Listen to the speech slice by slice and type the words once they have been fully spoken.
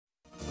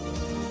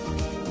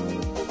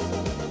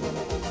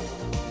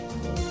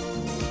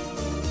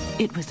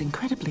It was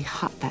incredibly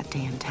hot that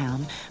day in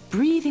town.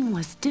 Breathing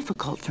was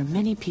difficult for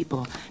many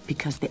people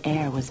because the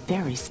air was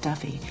very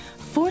stuffy.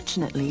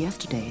 Fortunately,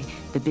 yesterday,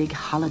 the big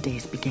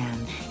holidays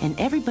began, and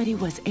everybody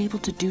was able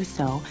to do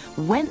so,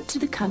 went to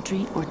the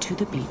country or to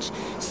the beach.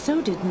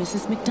 So did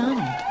Mrs.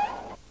 McDonald.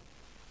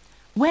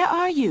 "Where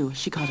are you?"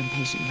 she called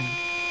impatiently.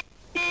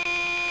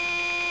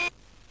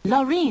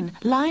 "Laureen,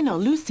 Lionel,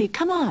 Lucy,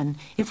 come on.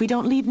 If we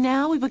don't leave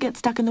now, we will get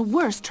stuck in the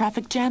worst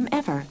traffic jam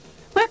ever."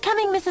 "We're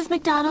coming, Mrs.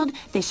 McDonald,"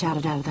 they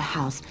shouted out of the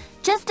house.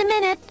 "Just a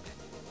minute."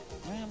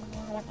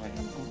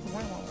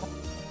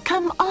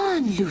 "Come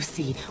on,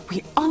 Lucy.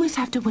 We always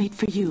have to wait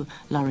for you,"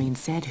 Laureen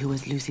said, who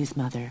was Lucy's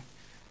mother.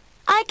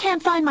 "I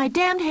can't find my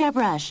damned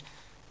hairbrush."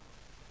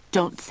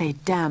 "Don't say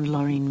damned,"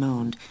 Laureen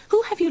moaned.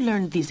 "Who have you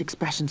learned these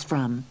expressions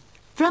from?"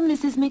 "From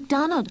Mrs.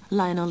 McDonald,"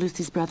 Lionel,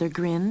 Lucy's brother,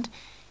 grinned.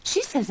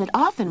 "She says it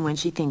often when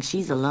she thinks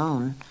she's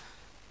alone."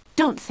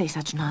 "Don't say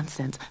such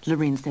nonsense,"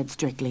 Laureen said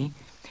strictly.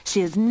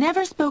 "She has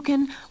never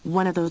spoken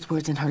one of those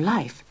words in her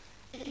life."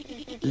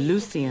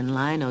 Lucy and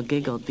Lionel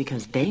giggled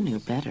because they knew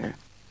better.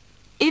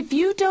 "If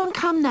you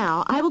don't come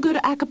now, I will go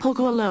to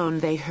Acapulco alone,"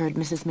 they heard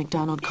Mrs.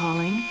 McDonald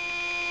calling.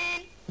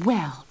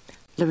 "Well,"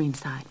 Laureen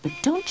sighed, "but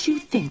don't you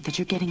think that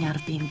you're getting out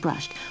of being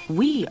brushed.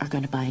 We are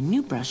going to buy a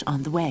new brush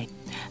on the way."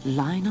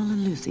 Lionel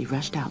and Lucy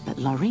rushed out, but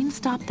Laureen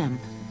stopped them.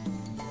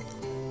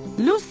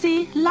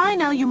 "Lucy,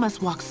 Lionel, you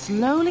must walk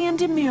slowly and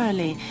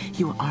demurely.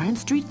 You aren't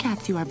street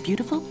cats. You are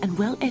beautiful and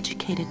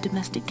well-educated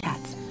domestic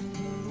cats."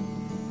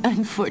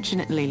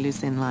 Unfortunately,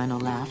 Lucy and Lionel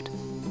laughed.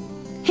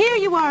 "Here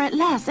you are at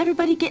last.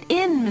 Everybody get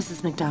in,"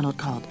 Mrs. McDonald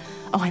called.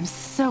 "Oh, I'm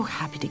so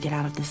happy to get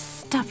out of this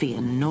stuffy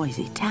and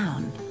noisy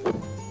town."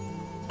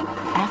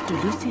 After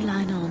Lucy,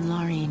 Lionel, and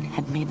Laureen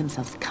had made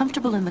themselves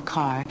comfortable in the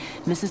car,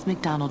 Mrs.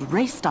 McDonald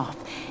raced off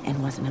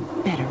and was in a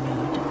better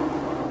mood.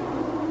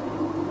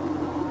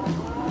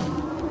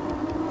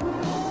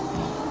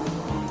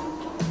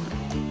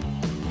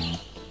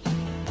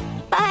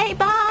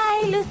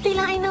 "Bye-bye, Lucy,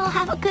 Lionel.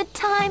 Have a good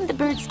time," the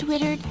birds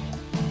twittered.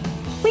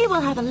 "We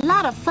will have a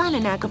lot of fun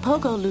in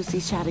Acapulco," Lucy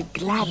shouted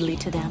gladly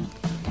to them.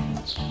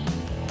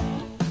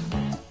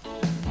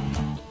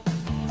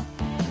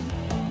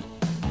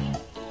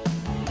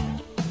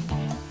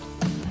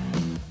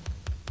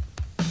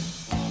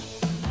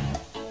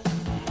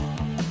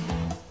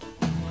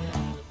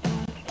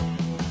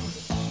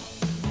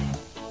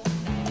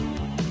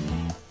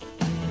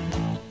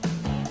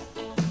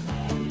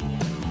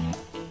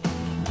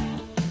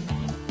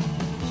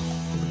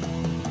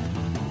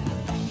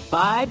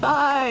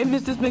 "Bye-bye,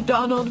 Mrs.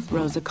 McDonald,"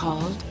 Rosa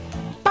called.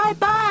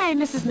 "Bye-bye,"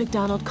 Mrs.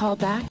 McDonald called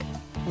back.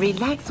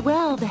 "Relax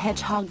well," the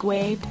hedgehog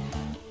waved.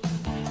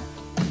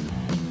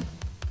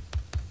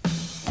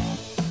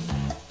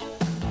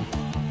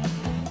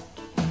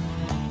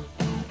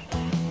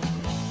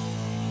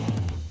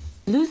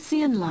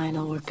 Lucy and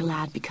Lionel were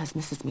glad because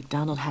Mrs.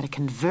 McDonald had a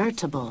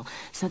convertible,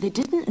 so they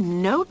didn't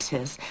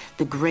notice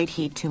the great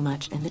heat too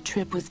much, and the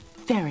trip was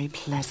very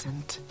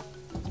pleasant.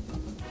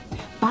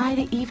 By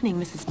the evening,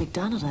 Mrs.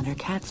 McDonald and her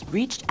cats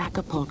reached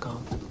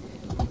Acapulco.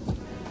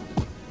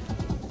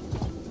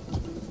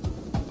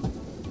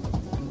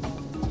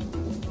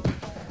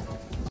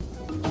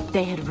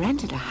 They had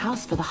rented a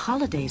house for the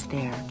holidays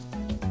there.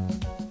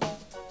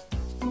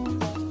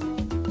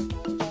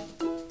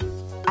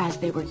 As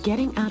they were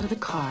getting out of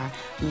the car,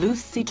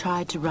 Lucy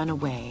tried to run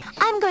away.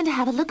 "I'm going to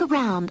have a look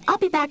around. I'll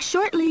be back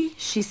shortly,"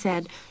 she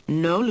said.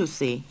 "No,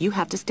 Lucy, you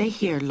have to stay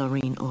here,"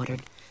 Laureen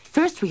ordered.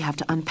 "First, we have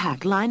to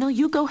unpack. Lionel,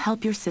 you go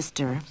help your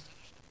sister."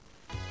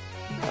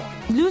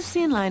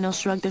 Lucy and Lionel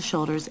shrugged their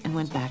shoulders and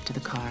went back to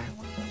the car.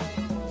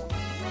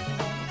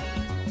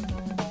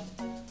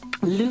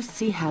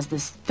 "Lucy has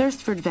this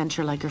thirst for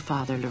adventure like her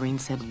father," Laureen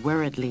said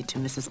worriedly to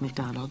Mrs.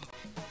 McDonald.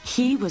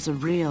 "He was a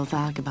real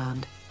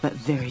vagabond, but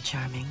very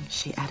charming,"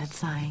 she added,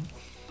 sighing.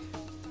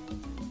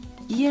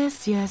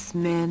 "Yes, yes,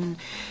 men."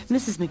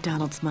 Mrs.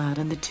 McDonald smiled,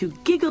 and the two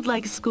giggled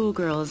like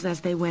schoolgirls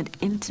as they went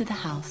into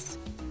the house.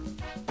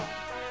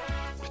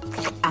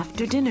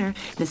 After dinner,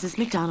 Mrs.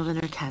 McDonald and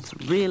her cats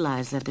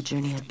realized that the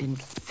journey had been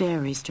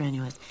very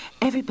strenuous.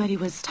 Everybody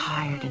was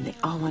tired, and they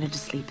all wanted to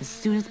sleep as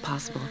soon as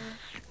possible.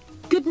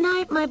 "Good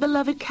night, my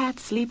beloved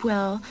cats. Sleep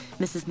well,"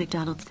 Mrs.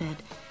 McDonald said.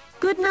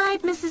 "Good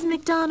night, Mrs.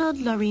 McDonald,"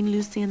 Laureen,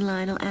 Lucy, and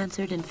Lionel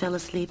answered and fell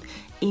asleep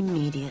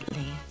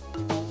immediately.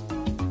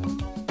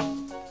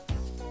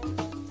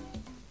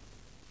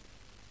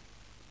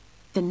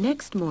 The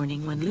next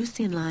morning, when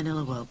Lucy and Lionel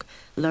awoke,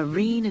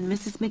 Laureen and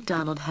Mrs.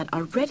 McDonald had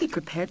already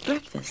prepared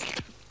breakfast.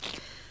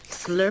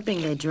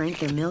 Slurping, they drank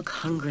their milk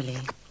hungrily.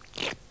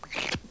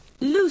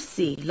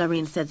 "Lucy,"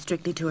 Laureen said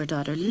strictly to her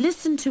daughter,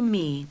 "listen to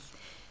me.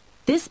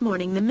 This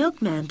morning, the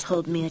milkman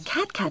told me a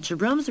cat catcher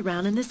roams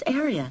around in this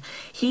area.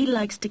 He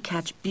likes to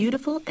catch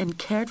beautiful and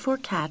cared-for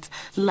cats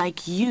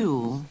like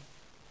you.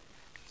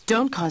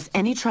 Don't cause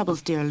any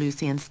troubles, dear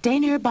Lucy, and stay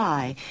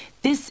nearby.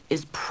 This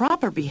is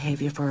proper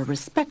behavior for a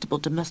respectable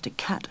domestic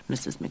cat,"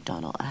 Mrs.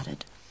 McDonald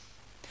added.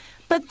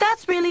 "But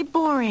that's really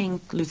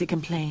boring," Lucy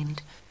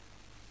complained.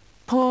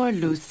 "Poor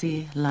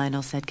Lucy,"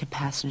 Lionel said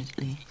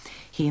compassionately.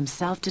 He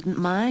himself didn't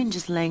mind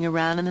just laying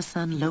around in the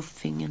sun,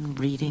 loafing and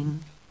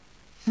reading.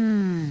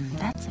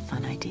 That's a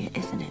fun idea,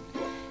 isn't it?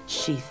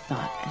 She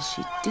thought as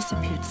she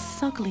disappeared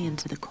sulkily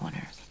into the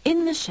corner.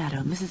 In the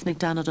shadow, Mrs.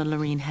 MacDonald and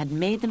Lorene had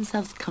made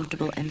themselves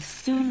comfortable, and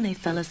soon they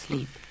fell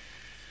asleep.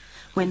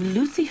 When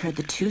Lucy heard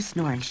the two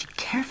snoring, she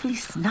carefully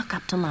snuck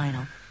up to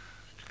Lionel.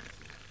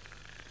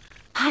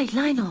 "Hi,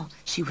 Lionel,"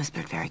 she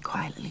whispered very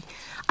quietly.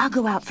 "I'll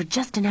go out for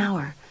just an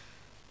hour."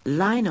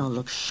 Lionel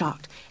looked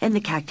shocked. "And the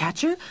cat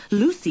catcher?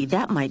 Lucy,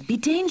 that might be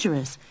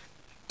dangerous."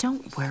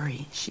 "Don't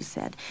worry," she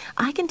said.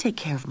 "I can take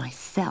care of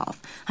myself.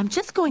 I'm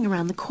just going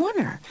around the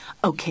corner."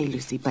 "Okay,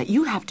 Lucy, but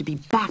you have to be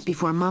back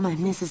before Mama and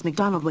Mrs.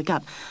 MacDonald wake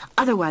up.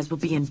 Otherwise,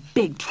 we'll be in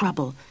big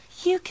trouble."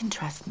 "You can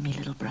trust me,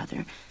 little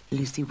brother,"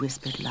 Lucy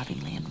whispered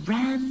lovingly and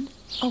ran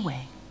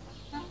away.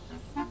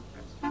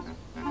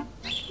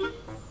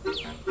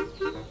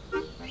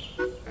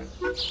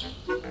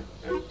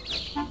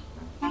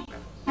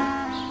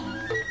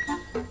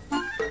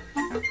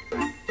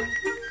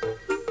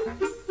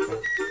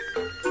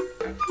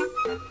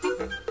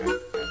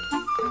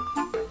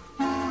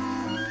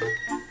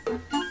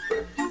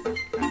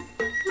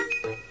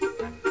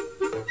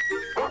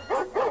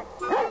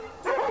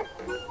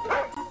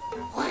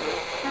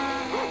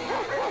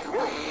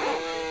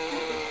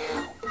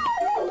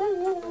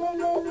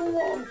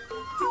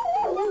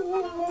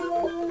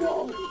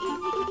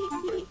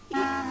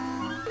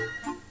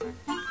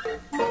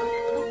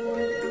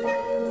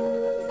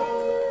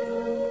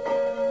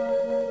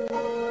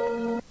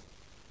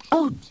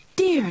 "Oh,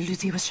 dear,"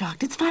 Lucy was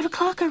shocked. "It's 5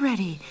 o'clock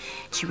already."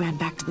 She ran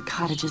back to the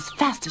cottage as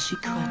fast as she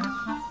could.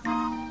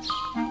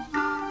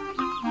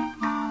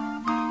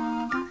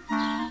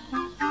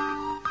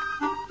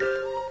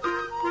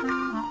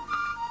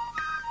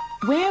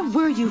 "Where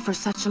were you for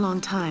such a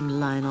long time?"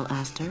 Lionel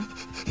asked her.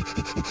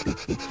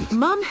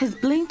 "Mom has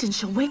blinked and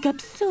she'll wake up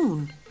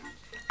soon."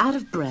 Out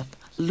of breath,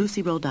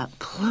 Lucy rolled up,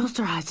 closed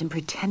her eyes, and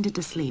pretended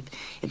to sleep.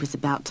 It was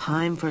about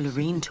time for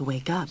Lorene to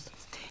wake up,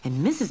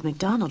 and Mrs.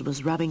 MacDonald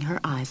was rubbing her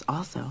eyes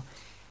also.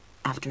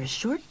 After a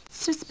short,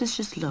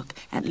 suspicious look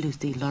at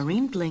Lucy,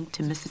 Lorene blinked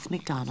to Mrs.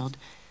 MacDonald,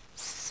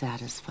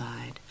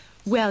 satisfied.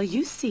 "Well,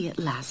 you see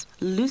at last,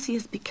 Lucy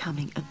is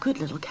becoming a good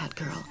little cat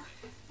girl."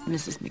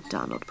 Mrs.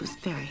 MacDonald was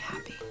very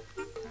happy.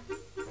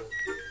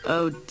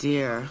 "Oh,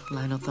 dear,"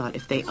 Lionel thought,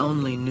 "if they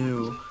only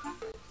knew."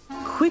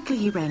 Quickly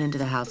he ran into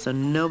the house so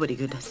nobody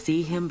could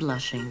see him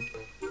blushing.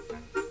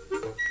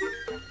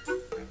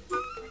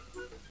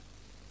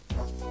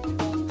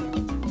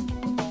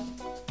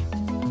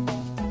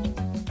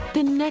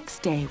 The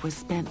next day was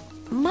spent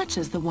much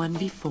as the one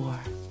before.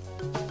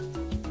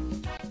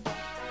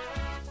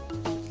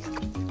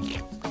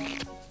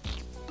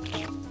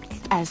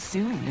 As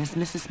soon as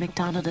Mrs.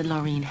 MacDonald and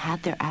Lorene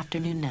had their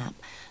afternoon nap,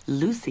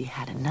 Lucy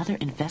had another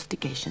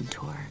investigation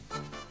tour.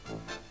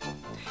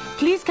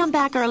 "Please come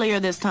back earlier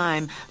this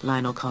time,"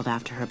 Lionel called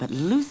after her, but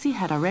Lucy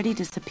had already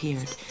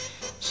disappeared.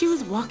 She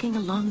was walking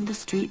along the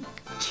street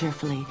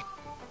cheerfully.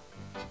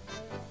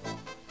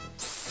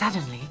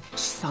 Suddenly,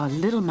 she saw a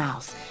little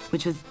mouse,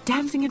 which was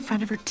dancing in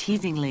front of her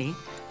teasingly.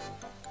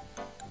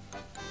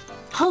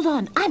 "Hold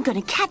on, I'm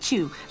going to catch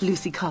you,"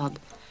 Lucy called.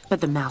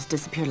 But the mouse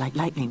disappeared like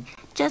lightning.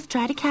 "Just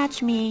try to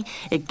catch me."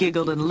 It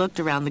giggled and looked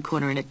around the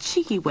corner in a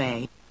cheeky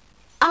way.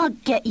 "I'll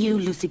get you,"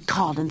 Lucy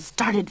called and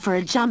started for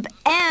a jump,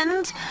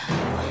 and...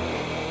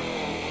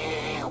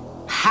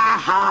 "Ha,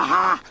 ha,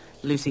 ha!"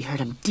 Lucy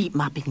heard a deep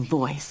mopping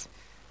voice.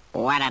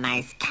 "What a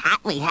nice cat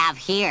we have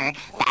here.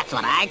 That's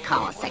what I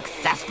call a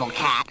successful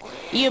cat."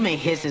 "You may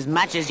hiss as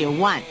much as you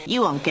want.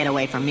 You won't get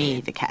away from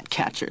me," the cat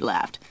catcher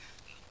laughed.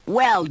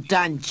 "Well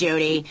done,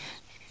 Judy,"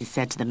 he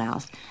said to the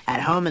mouse.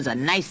 "At home is a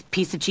nice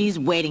piece of cheese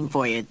waiting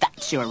for you.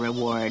 That's your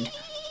reward."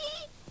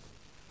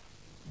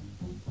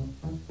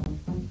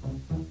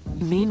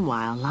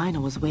 Meanwhile,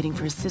 Lionel was waiting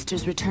for his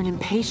sister's return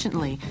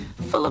impatiently,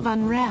 full of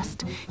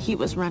unrest. He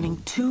was running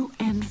to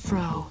and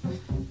fro.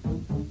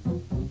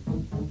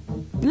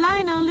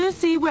 "Lionel,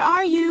 Lucy, where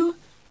are you?"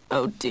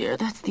 "Oh, dear,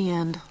 that's the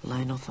end,"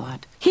 Lionel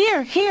thought.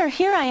 Here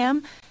I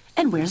am."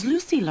 "And where's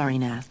Lucy?"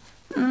 Lorene asked.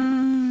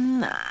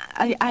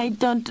 I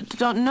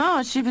don't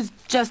know. She was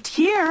just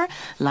here."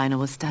 Lionel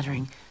was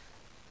stuttering.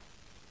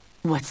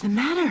 "What's the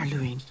matter,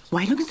 Lorene?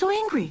 Why are you looking so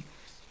angry?"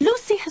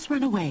 "Lucy has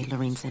run away,"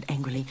 Lorene said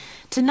angrily.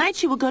 "Tonight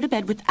she will go to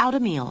bed without a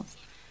meal."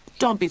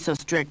 "Don't be so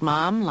strict,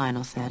 Mom,"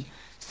 Lionel said.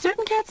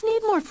 "Certain cats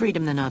need more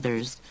freedom than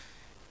others."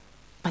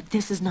 "But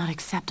this is not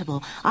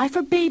acceptable. I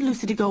forbade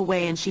Lucy to go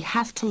away, and she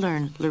has to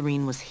learn."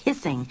 Lorene was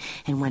hissing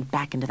and went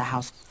back into the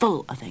house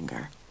full of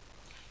anger.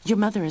 "Your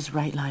mother is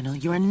right, Lionel.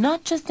 You are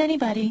not just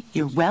anybody.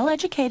 You're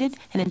well-educated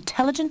and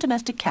intelligent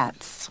domestic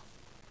cats."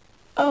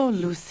 "Oh,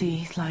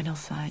 Lucy," Lionel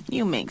sighed,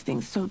 "you make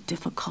things so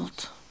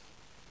difficult."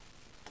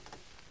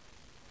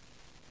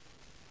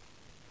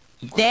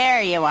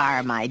 "There you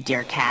are, my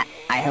dear cat.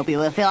 I hope you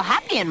will feel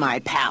happy in my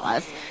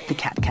palace," the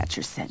cat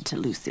catcher said to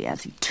Lucy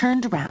as he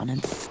turned around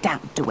and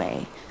stamped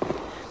away.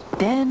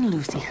 Then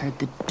Lucy heard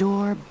the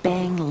door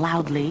bang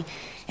loudly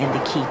and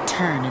the key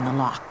turn in the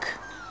lock.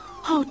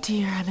 Oh,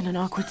 dear, I'm in an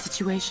awkward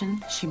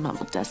situation, she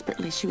mumbled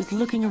desperately. She was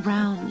looking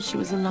around. She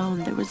was alone.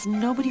 There was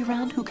nobody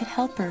around who could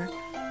help her.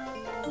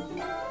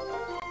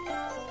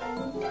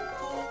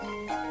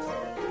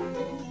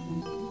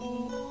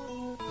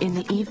 In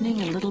the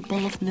evening, a little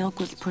bowl of milk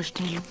was pushed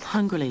in.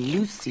 Hungrily,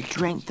 Lucy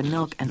drank the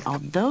milk, and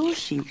although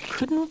she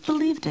couldn't have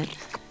believed it,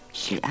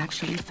 she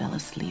actually fell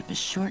asleep a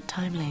short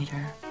time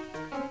later.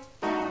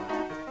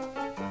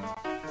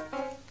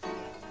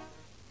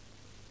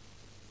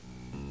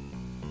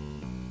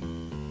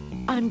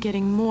 I'm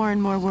getting more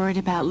and more worried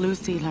about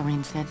Lucy,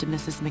 Lorraine said to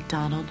Mrs.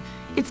 McDonald.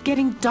 It's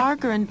getting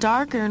darker and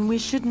darker, and we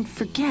shouldn't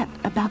forget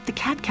about the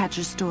cat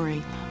catcher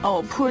story.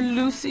 Oh, poor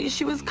Lucy,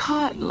 she was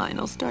caught.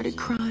 Lionel started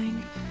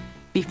crying.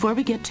 Before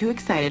we get too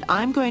excited,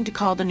 I'm going to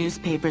call the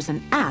newspapers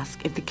and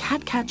ask if the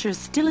cat catcher is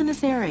still in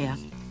this area.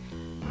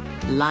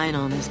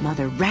 Lionel and his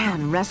mother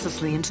ran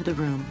restlessly into the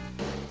room.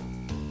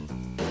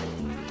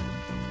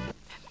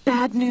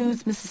 Bad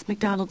news, Mrs.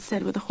 McDonald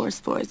said with a hoarse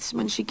voice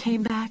when she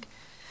came back.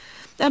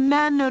 A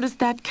man noticed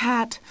that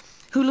cat,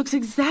 who looks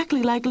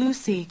exactly like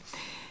Lucy,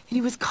 and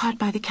he was caught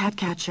by the cat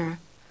catcher.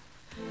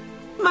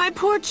 My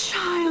poor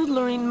child,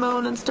 Lorraine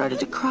moaned and started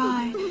to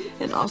cry,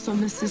 and also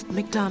Mrs.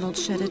 McDonald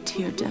shed a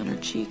tear down her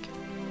cheek.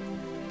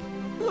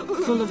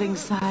 Full of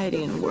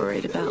anxiety and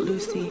worried about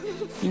Lucy,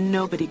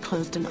 nobody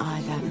closed an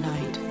eye that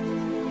night.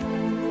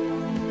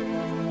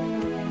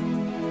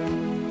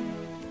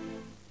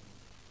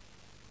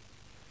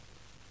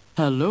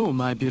 Hello,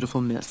 my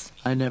beautiful miss.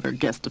 I never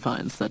guessed to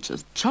find such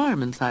a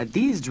charm inside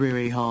these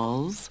dreary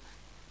halls.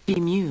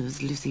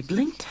 Bemused, Lucy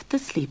blinked the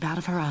sleep out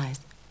of her eyes.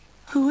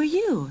 Who are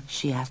you?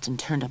 She asked and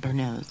turned up her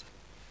nose.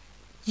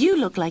 You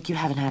look like you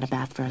haven't had a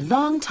bath for a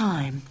long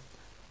time.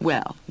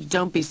 Well,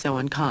 don't be so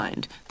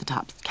unkind, the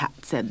top cat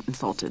said,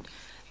 insulted.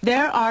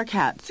 There are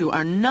cats who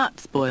are not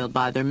spoiled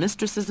by their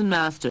mistresses and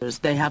masters.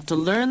 They have to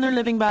learn their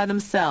living by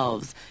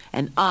themselves,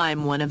 and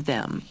I'm one of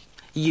them.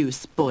 You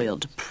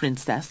spoiled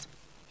princess.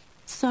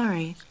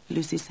 Sorry,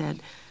 Lucy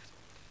said.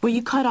 Were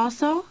you caught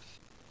also?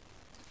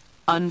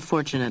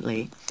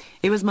 Unfortunately.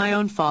 It was my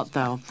own fault,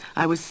 though.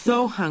 I was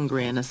so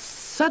hungry, and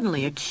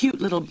suddenly a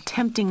cute little,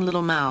 tempting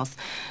little mouse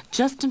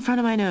just in front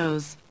of my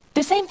nose.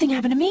 The same thing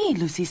happened to me,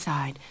 Lucy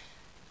sighed.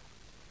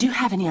 Do you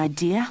have any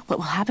idea what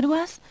will happen to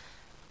us?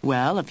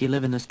 Well, if you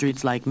live in the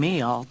streets like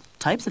me, all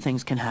types of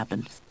things can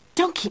happen.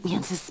 Don't keep me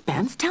in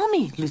suspense. Tell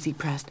me, Lucy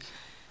pressed.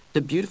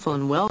 The beautiful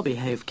and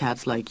well-behaved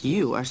cats like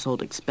you are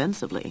sold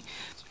expensively.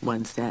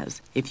 One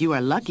says, if you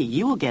are lucky,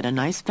 you will get a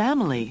nice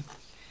family.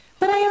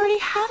 But I already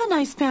have a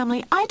nice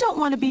family. I don't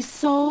want to be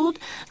sold,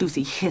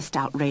 Lucy hissed,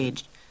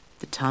 outraged.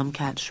 The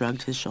tomcat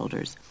shrugged his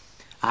shoulders.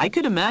 I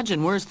could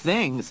imagine worse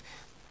things.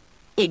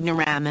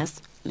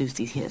 Ignoramus,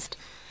 Lucy hissed.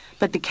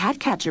 But the cat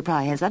catcher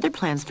probably has other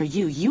plans for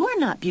you. You are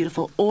not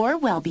beautiful or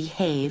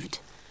well-behaved.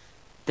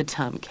 The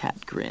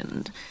tomcat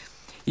grinned.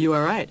 You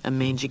are right. A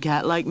mangy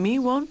cat like me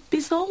won't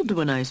be sold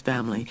to a nice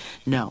family.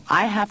 No,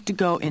 I have to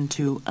go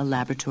into a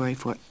laboratory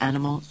for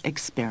animal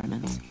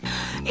experiments.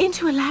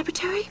 Into a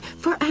laboratory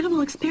for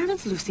animal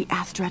experiments? Lucy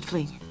asked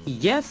dreadfully.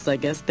 Yes, I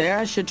guess there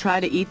I should try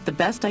to eat the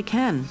best I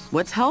can.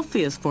 What's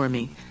healthiest for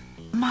me?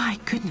 My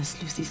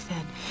goodness, Lucy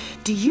said.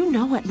 Do you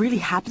know what really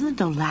happens in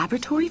the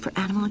laboratory for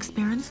animal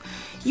experiments?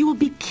 You will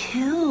be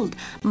killed.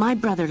 My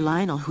brother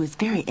Lionel, who is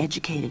very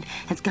educated,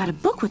 has got a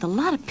book with a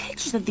lot of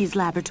pictures of these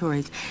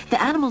laboratories.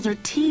 The animals are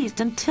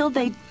teased until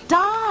they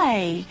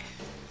die.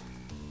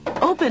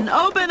 Open,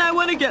 open! I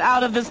want to get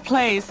out of this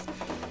place.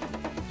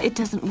 It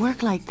doesn't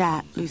work like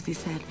that, Lucy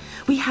said.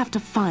 We have to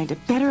find a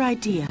better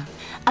idea.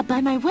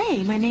 By my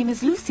way, my name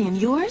is Lucy, and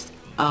yours?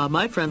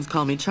 My friends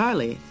call me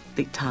Charlie.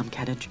 The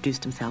tomcat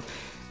introduced himself.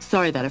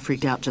 Sorry that I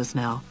freaked out just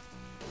now.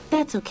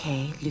 That's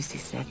okay, Lucy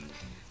said.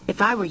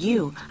 If I were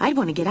you, I'd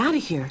want to get out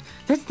of here.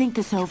 Let's think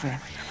this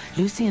over.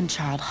 Lucy and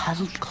Charles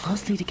huddled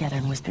closely together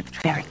and whispered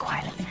very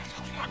quietly.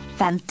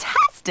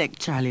 Fantastic,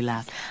 Charlie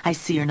laughed. I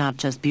see you're not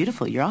just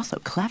beautiful, you're also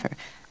clever.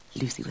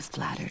 Lucy was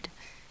flattered.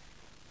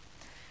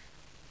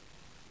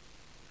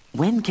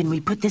 When can we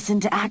put this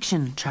into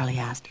action? Charlie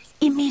asked.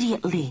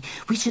 Immediately.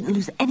 We shouldn't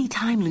lose any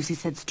time, Lucy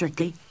said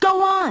strictly.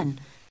 Go on!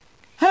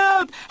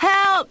 Help!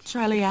 Help!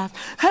 Charlie asked.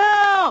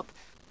 Help!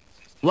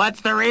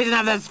 What's the reason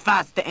of this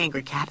fuss? The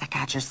angry cat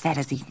catcher said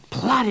as he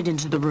plodded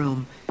into the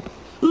room.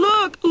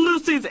 Look!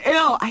 Lucy's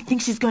ill! I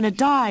think she's going to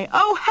die.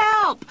 Oh,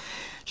 help!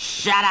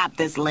 Shut up,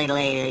 this little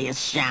lady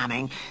is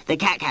shamming, the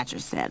cat catcher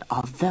said,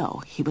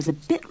 although he was a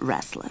bit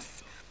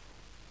restless.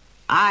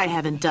 I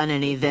haven't done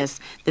any of this.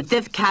 The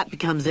fifth cat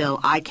becomes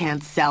ill. I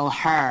can't sell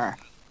her.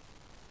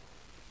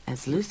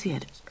 As Lucy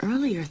had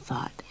earlier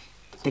thought,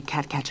 the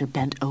cat catcher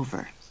bent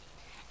over.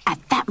 At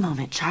that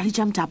moment, Charlie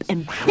jumped up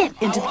and bit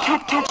into the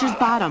cat catcher's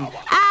bottom.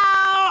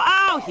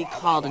 Ow! Ow! He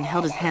called and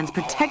held his hands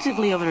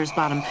protectively over his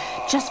bottom.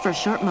 Just for a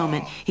short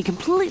moment, he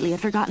completely had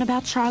forgotten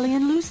about Charlie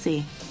and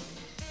Lucy.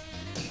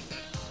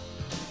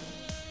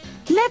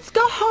 Let's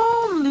go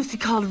home, Lucy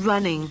called,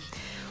 running.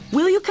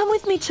 Will you come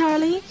with me,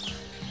 Charlie?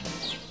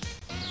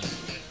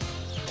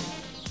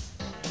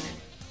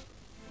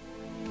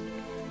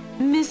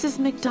 Mrs.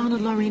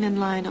 McDonald, Lorraine, and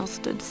Lionel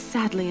stood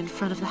sadly in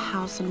front of the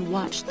house and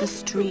watched the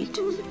street.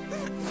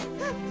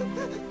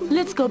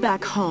 "Let's go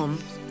back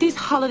home. These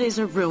holidays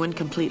are ruined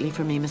completely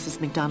for me," Mrs.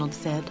 McDonald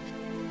said.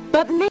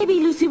 "But maybe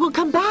Lucy will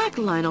come back,"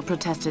 Lionel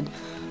protested.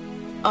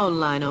 "Oh,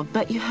 Lionel,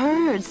 but you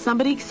heard.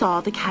 Somebody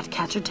saw the cat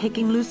catcher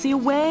taking Lucy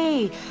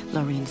away,"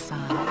 Lorraine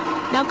sighed.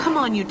 "Now come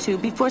on, you two,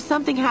 before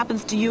something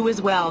happens to you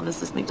as well,"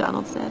 Mrs.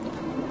 McDonald said.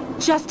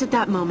 Just at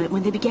that moment,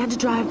 when they began to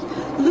drive,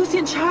 Lucy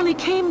and Charlie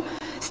came.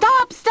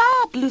 "Stop,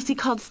 stop!" Lucy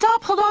called.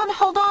 "Stop, hold on,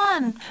 hold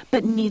on!"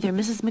 But neither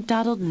Mrs.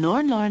 McDonald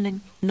nor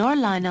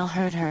Lionel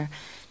heard her.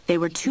 They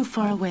were too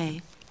far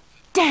away.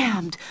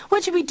 "Damned!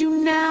 What should we do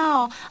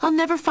now? I'll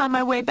never find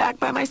my way back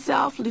by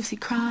myself," Lucy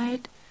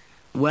cried.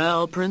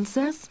 "Well,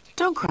 Princess,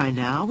 don't cry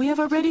now. We have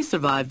already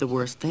survived the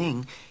worst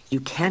thing.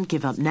 You can't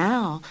give up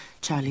now,"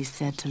 Charlie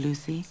said to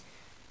Lucy.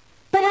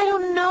 "But I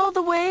don't know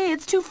the way.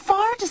 It's too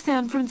far to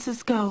San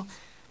Francisco."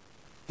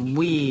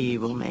 "We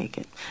will make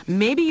it.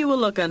 Maybe you will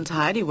look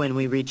untidy when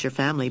we reach your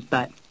family,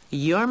 but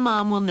your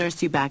mom will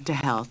nurse you back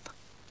to health."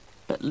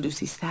 But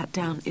Lucy sat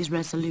down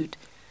irresolute.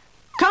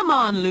 "Come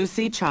on,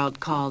 Lucy," Charles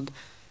called.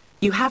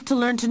 "You have to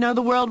learn to know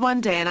the world one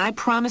day, and I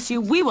promise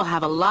you we will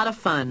have a lot of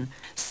fun."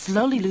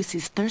 Slowly,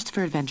 Lucy's thirst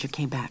for adventure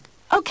came back.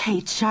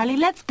 "Okay,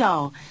 Charlie, let's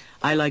go."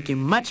 "I like you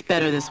much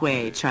better this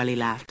way,"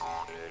 Charlie laughed.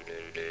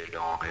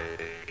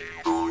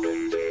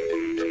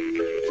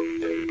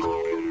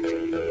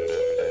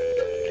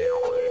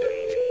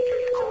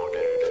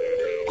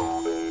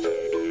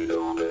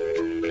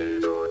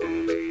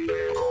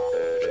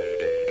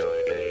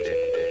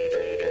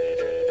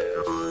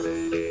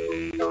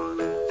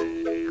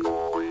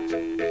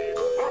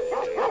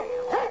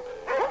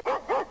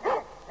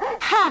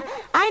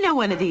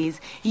 "One of these.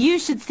 You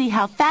should see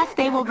how fast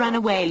they will run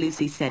away,"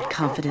 Lucy said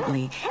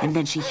confidently, and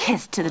then she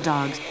hissed to the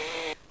dogs.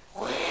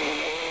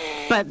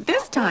 But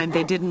this time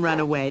they didn't run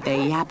away.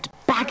 They yapped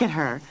back at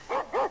her.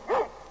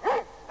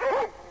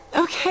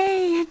 "Okay,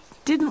 it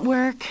didn't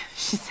work,"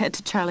 she said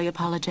to Charlie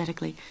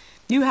apologetically.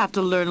 "You have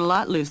to learn a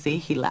lot, Lucy,"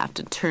 he laughed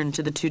and turned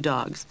to the two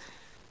dogs.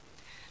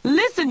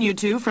 "Listen, you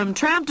two, from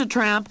tramp to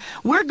tramp,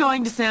 we're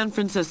going to San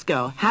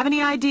Francisco. Have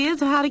any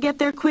ideas of how to get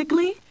there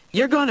quickly?"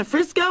 "You're going to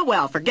Frisco?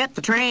 Well, forget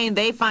the train.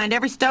 They find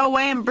every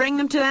stowaway and bring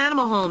them to the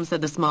animal home,"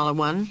 said the smaller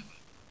one.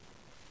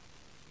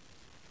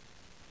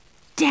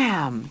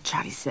 "Damn,"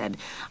 Charlie said.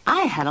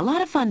 "I had a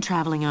lot of fun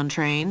traveling on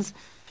trains."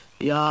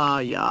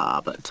 Yeah,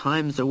 but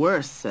times are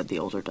worse," said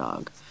the older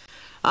dog.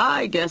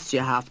 "I guess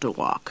you have to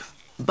walk.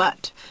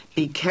 But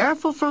be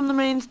careful from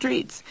the main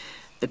streets.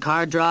 The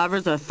car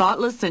drivers are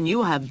thoughtless and you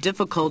will have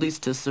difficulties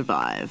to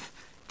survive.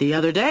 The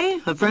other day,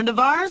 a friend of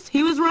ours,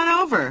 he was run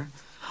over."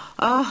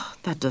 "Oh,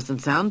 that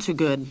doesn't sound too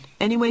good.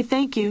 Anyway,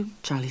 thank you,"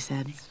 Charlie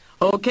said.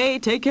 "Okay,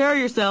 take care of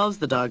yourselves,"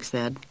 the dog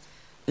said.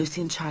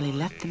 Lucy and Charlie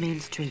left the main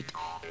street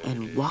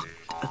and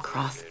walked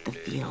across the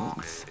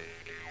fields.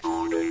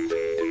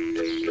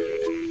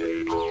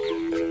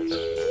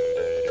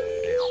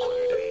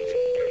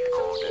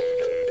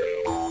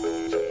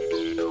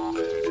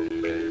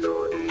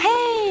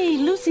 "Hey,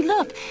 Lucy,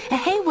 look, a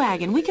hay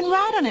wagon. We can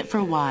ride on it for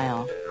a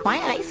while." Why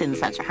are they in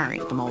such a hurry?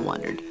 The mole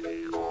wondered.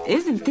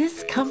 "Isn't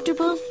this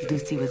comfortable?"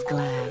 Lucy was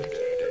glad.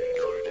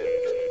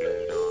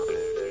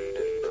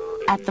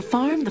 At the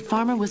farm, the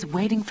farmer was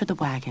waiting for the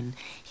wagon.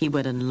 He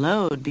would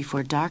unload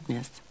before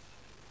darkness.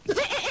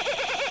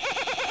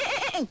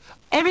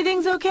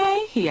 "Everything's okay?"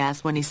 he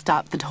asked when he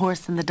stopped the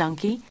horse and the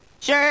donkey.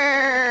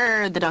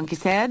 "Sure," the donkey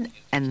said,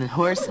 and the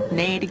horse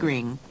neighed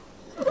agreeing.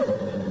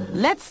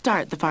 "Let's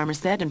start," the farmer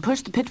said, and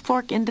pushed the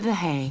pitchfork into the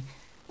hay.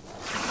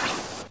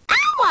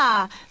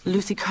 "Ow!"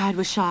 Lucy cried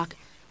with shock.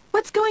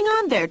 "What's going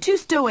on there? Two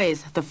stowaways."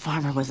 The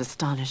farmer was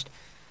astonished.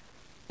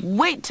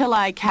 "Wait till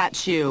I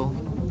catch you."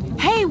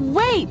 "Hey,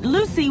 wait!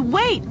 Lucy,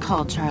 wait!"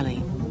 called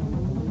Charlie.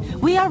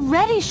 "We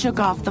already shook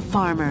off the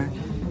farmer."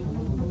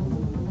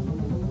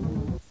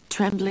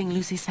 Trembling,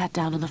 Lucy sat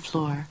down on the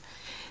floor.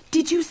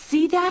 "Did you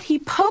see that? He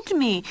poked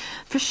me.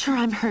 For sure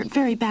I'm hurt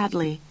very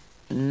badly."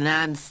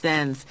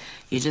 "Nonsense.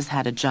 You just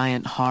had a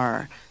giant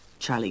horror,"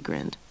 Charlie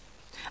grinned.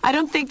 "I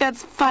don't think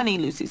that's funny,"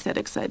 Lucy said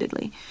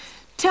excitedly.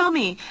 "Tell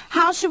me,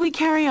 how should we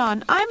carry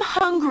on? I'm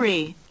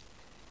hungry."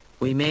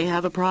 "We may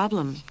have a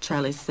problem,"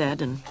 Charlie said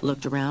and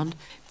looked around.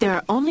 "There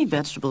are only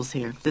vegetables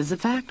here. This is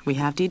a fact. We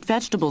have to eat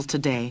vegetables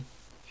today."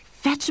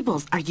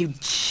 "Vegetables? Are you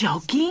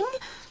joking?"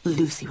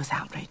 Lucy was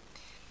outraged.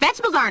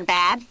 Vegetables aren't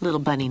bad.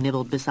 Little Bunny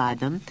nibbled beside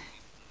them.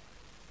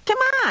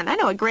 Come on, I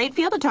know a great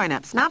field of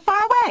turnips, not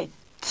far away.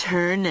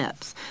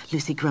 "Turnips,"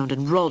 Lucy groaned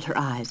and rolled her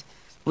eyes.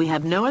 "We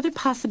have no other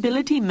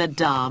possibility,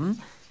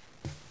 madame."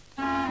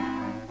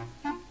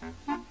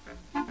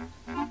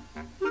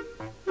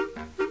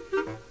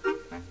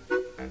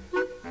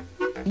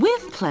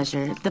 With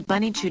pleasure, the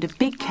bunny chewed a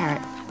big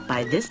carrot.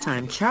 By this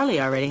time, Charlie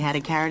already had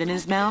a carrot in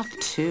his mouth,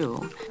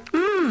 too.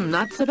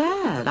 Not so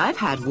bad. I've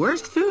had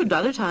worse food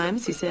other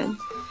times," he said.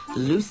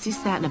 Lucy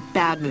sat in a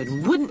bad mood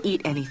and wouldn't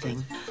eat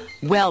anything.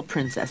 Well,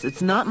 Princess,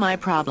 it's not my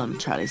problem,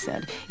 Charlie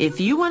said. If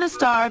you want to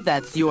starve,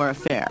 that's your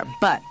affair.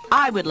 But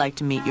I would like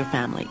to meet your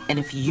family, and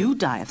if you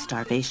die of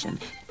starvation,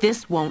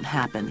 this won't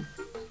happen.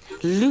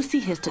 Lucy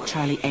hissed at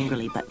Charlie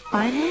angrily, but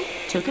finally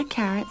took a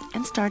carrot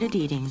and started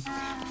eating.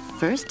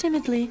 First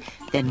timidly,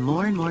 then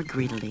more and more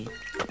greedily.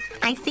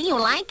 I see you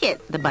like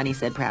it, the bunny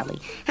said proudly.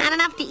 Had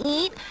enough to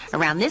eat?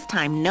 Around this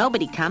time,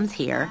 nobody comes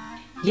here.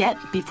 Yet,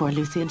 before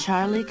Lucy and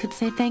Charlie could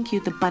say thank you,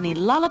 the bunny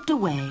lolloped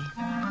away.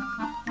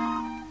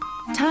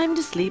 Time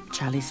to sleep,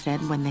 Charlie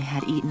said when they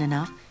had eaten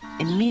enough.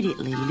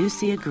 Immediately,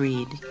 Lucy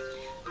agreed.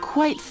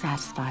 Quite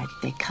satisfied,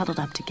 they cuddled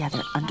up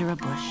together under a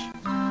bush.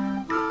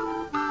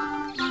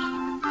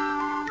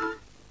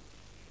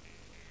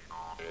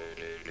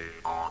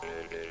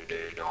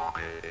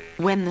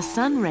 When the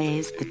sun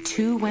raised, the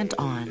two went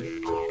on.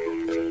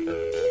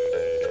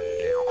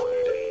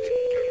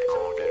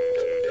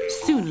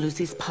 Soon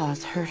Lucy's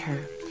paws hurt her.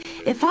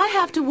 If I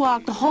have to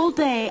walk the whole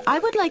day, I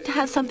would like to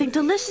have something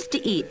delicious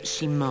to eat,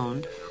 she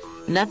moaned.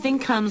 Nothing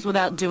comes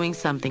without doing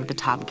something, the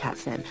tomcat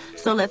said,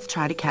 so let's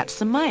try to catch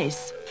some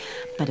mice.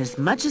 But as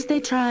much as they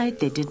tried,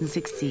 they didn't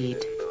succeed.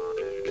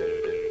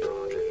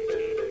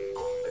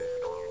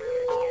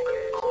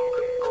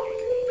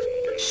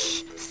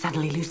 Shh,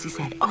 suddenly Lucy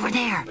said, over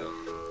there.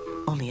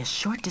 Only a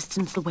short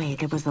distance away,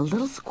 there was a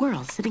little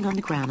squirrel sitting on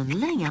the ground and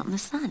laying out in the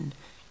sun.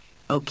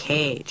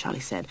 Okay, Charlie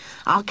said.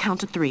 I'll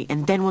count to 3,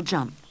 and then we'll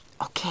jump.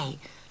 Okay,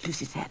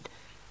 Lucy said.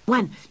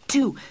 1,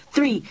 2,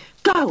 3,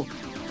 go!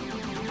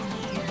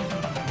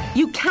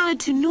 You counted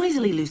too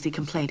noisily, Lucy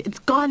complained. It's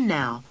gone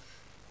now.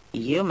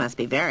 You must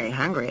be very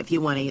hungry if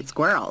you want to eat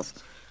squirrels.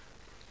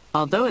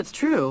 Although it's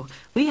true,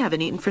 we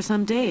haven't eaten for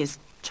some days,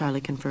 Charlie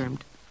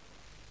confirmed.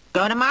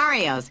 Go to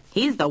Mario's.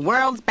 He's the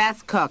world's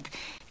best cook.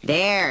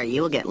 There,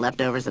 you will get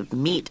leftovers of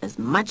meat as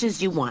much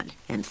as you want,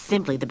 and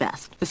simply the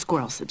best, the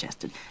squirrel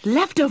suggested.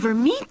 Leftover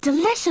meat?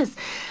 Delicious!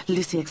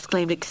 Lucy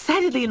exclaimed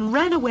excitedly and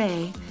ran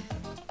away.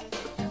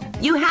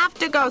 You have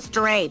to go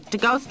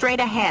straight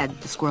ahead,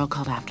 the squirrel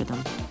called after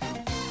them.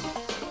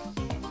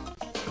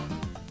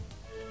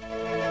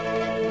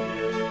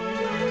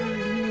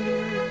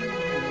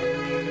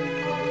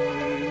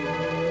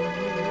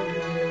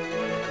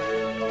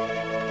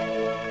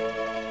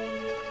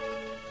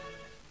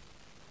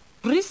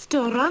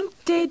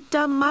 Ristorante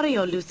da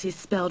Mario, Lucy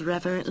spelled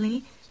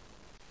reverently.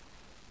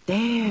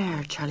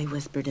 There, Charlie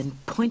whispered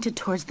and pointed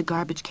towards the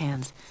garbage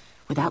cans.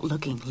 Without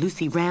looking,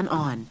 Lucy ran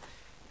on.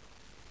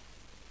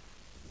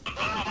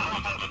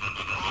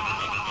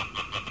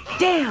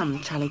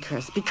 Damn, Charlie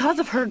cursed. Because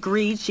of her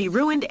greed, she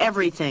ruined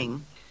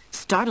everything.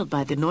 Startled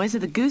by the noise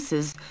of the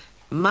gooses,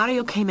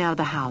 Mario came out of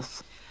the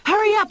house.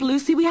 Hurry up,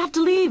 Lucy, we have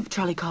to leave,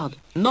 Charlie called.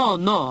 No,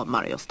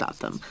 Mario stopped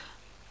them.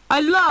 I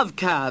love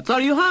cats.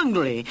 Are you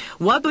hungry?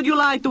 What would you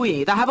like to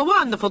eat? I have a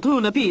wonderful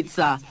tuna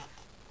pizza.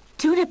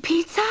 Tuna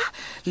pizza?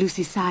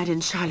 Lucy sighed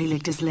and Charlie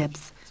licked his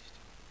lips.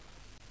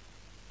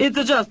 It's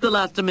just the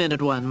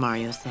last-minute one,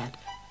 Mario said.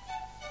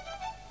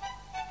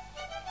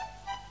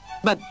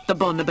 But the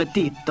bon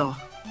appetito.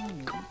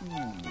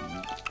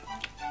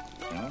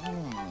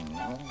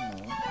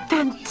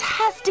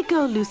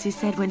 Fantastico, Lucy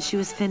said when she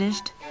was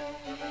finished.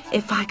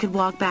 If I could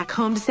walk back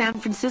home to San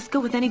Francisco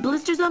with any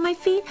blisters on my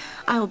feet,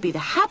 I will be the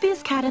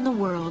happiest cat in the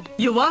world.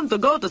 You want to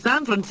go to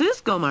San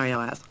Francisco,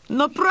 Mario asked.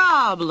 No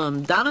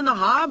problem. Down in the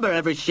harbor,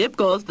 every ship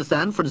goes to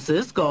San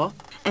Francisco.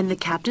 And the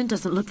captain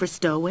doesn't look for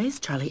stowaways?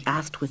 Charlie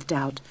asked with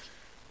doubt.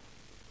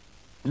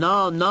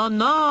 No.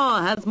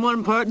 Has more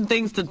important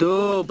things to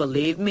do.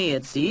 Believe me,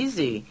 it's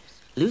easy.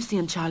 Lucy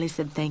and Charlie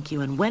said thank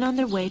you and went on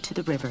their way to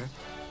the river.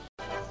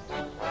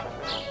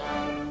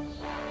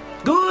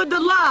 Good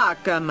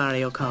luck,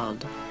 Mario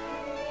called.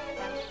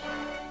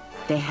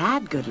 They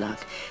had good luck.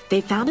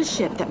 They found a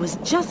ship that was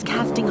just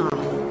casting off.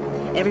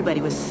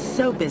 Everybody was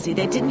so busy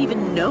they didn't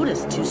even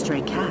notice 2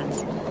 stray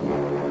cats.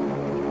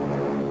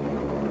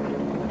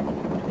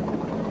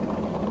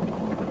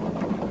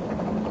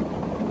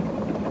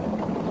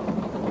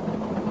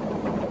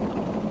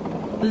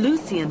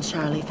 Lucy and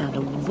Charlie found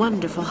a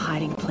wonderful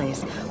hiding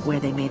place where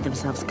they made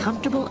themselves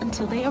comfortable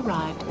until they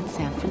arrived in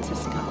San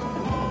Francisco.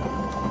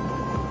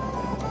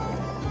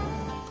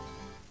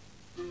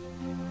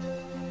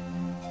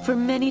 For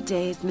many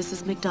days,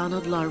 Mrs.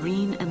 McDonald,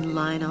 Laureen, and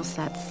Lionel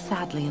sat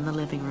sadly in the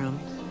living room.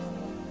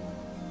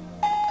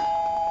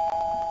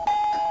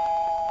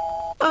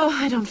 Oh,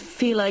 I don't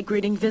feel like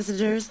greeting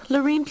visitors.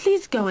 Laureen,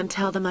 please go and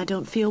tell them I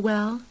don't feel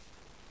well.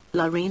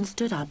 Laureen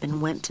stood up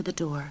and went to the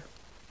door.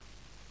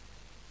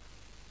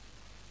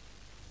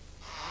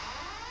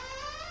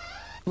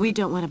 We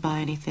don't want to buy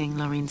anything,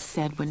 Laureen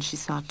said when she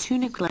saw 2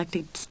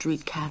 neglected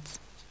street cats.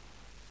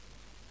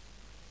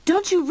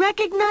 Don't you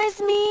recognize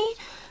me?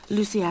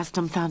 Lucy asked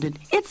dumbfounded.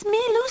 It's me,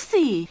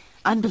 Lucy.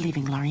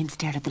 Unbelieving, Laureen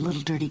stared at the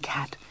little dirty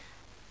cat.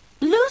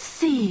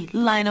 Lucy,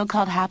 Lionel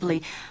called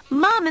happily.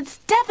 Mom, it's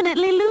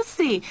definitely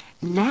Lucy.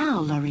 Now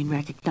Laureen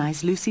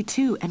recognized Lucy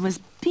too and was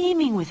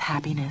beaming with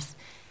happiness.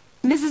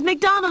 Mrs.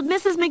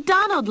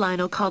 McDonald,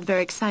 Lionel called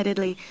very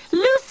excitedly.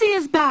 Lucy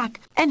is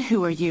back. And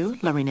who are you?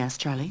 Laureen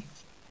asked Charlie.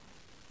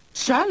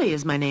 Charlie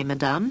is my name,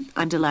 madame.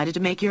 I'm delighted to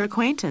make your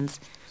acquaintance.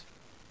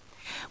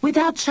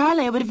 Without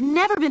Charlie, I would have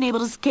never been able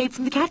to escape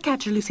from the cat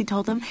catcher, Lucy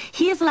told them.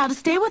 He is allowed to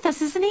stay with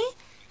us, isn't he?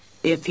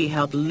 If he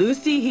helped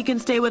Lucy, he can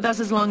stay with us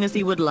as long as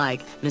he would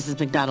like, Mrs.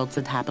 McDonald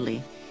said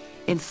happily.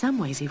 In some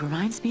ways, he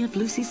reminds me of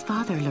Lucy's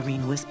father,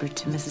 Lorene whispered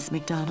to Mrs.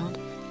 McDonald.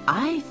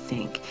 I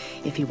think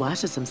if he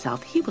washes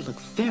himself, he will look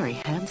very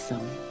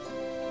handsome.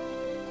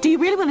 Do you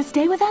really want to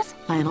stay with us?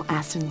 Lionel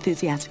asked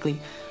enthusiastically.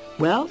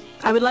 Well,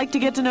 I would like to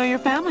get to know your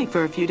family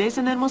for a few days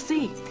and then we'll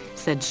see,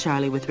 said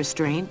Charlie with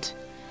restraint.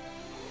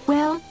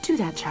 Well, do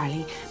that,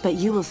 Charlie, but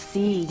you will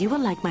see, you will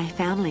like my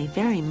family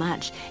very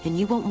much and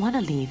you won't want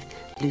to leave.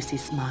 Lucy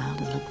smiled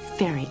and looked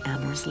very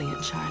amorously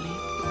at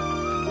Charlie.